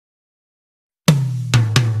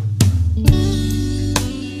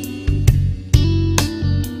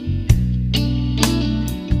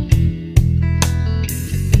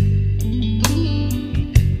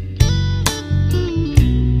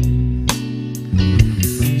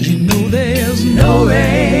there's no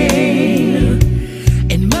rain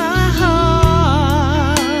in my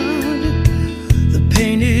heart, the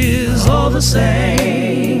pain is all the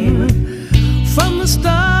same. From the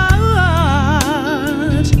start,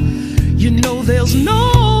 you know there's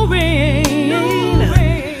no rain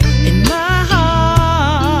in my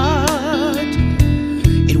heart.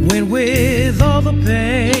 It went with all the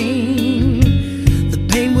pain. The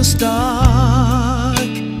pain was stark.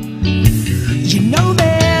 You know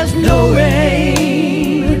there's no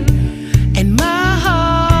rain in my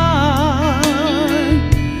heart.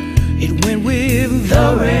 It went with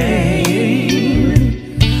the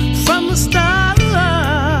rain. From the start,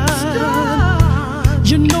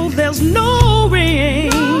 you know there's no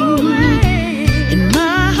rain in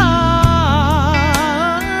my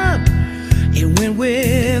heart. It went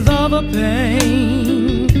with all the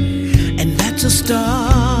pain, and that's a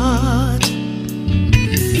start.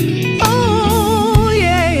 Oh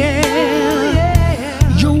yeah,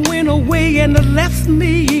 you went away and left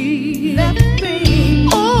me.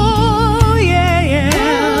 Oh yeah,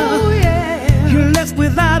 you're left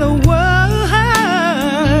without a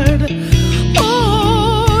word.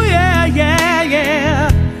 Oh yeah,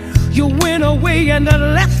 you went away and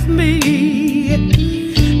left me,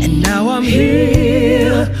 and now I'm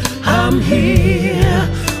here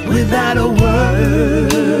without a word.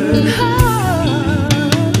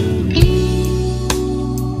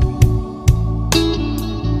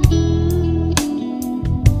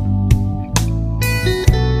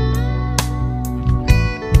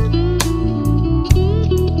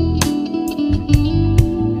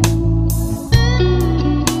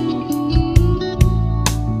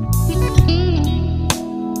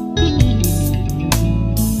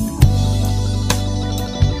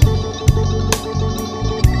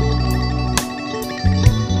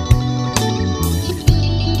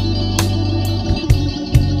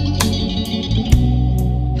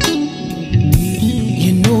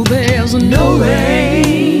 There's no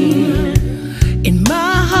rain in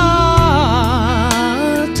my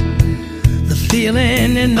heart, the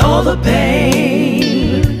feeling and all the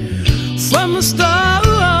pain. From the start,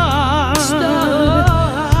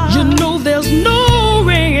 you know there's no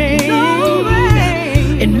rain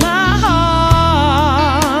in my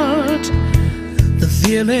heart. The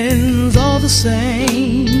feeling's all the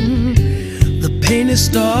same. The pain is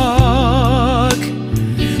stark.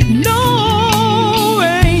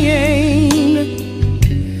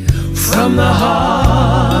 From the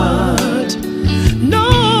heart, no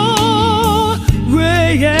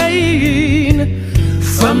rain.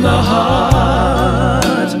 From the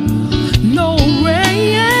heart, no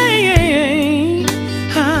rain.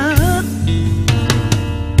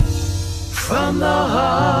 From the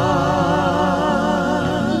heart.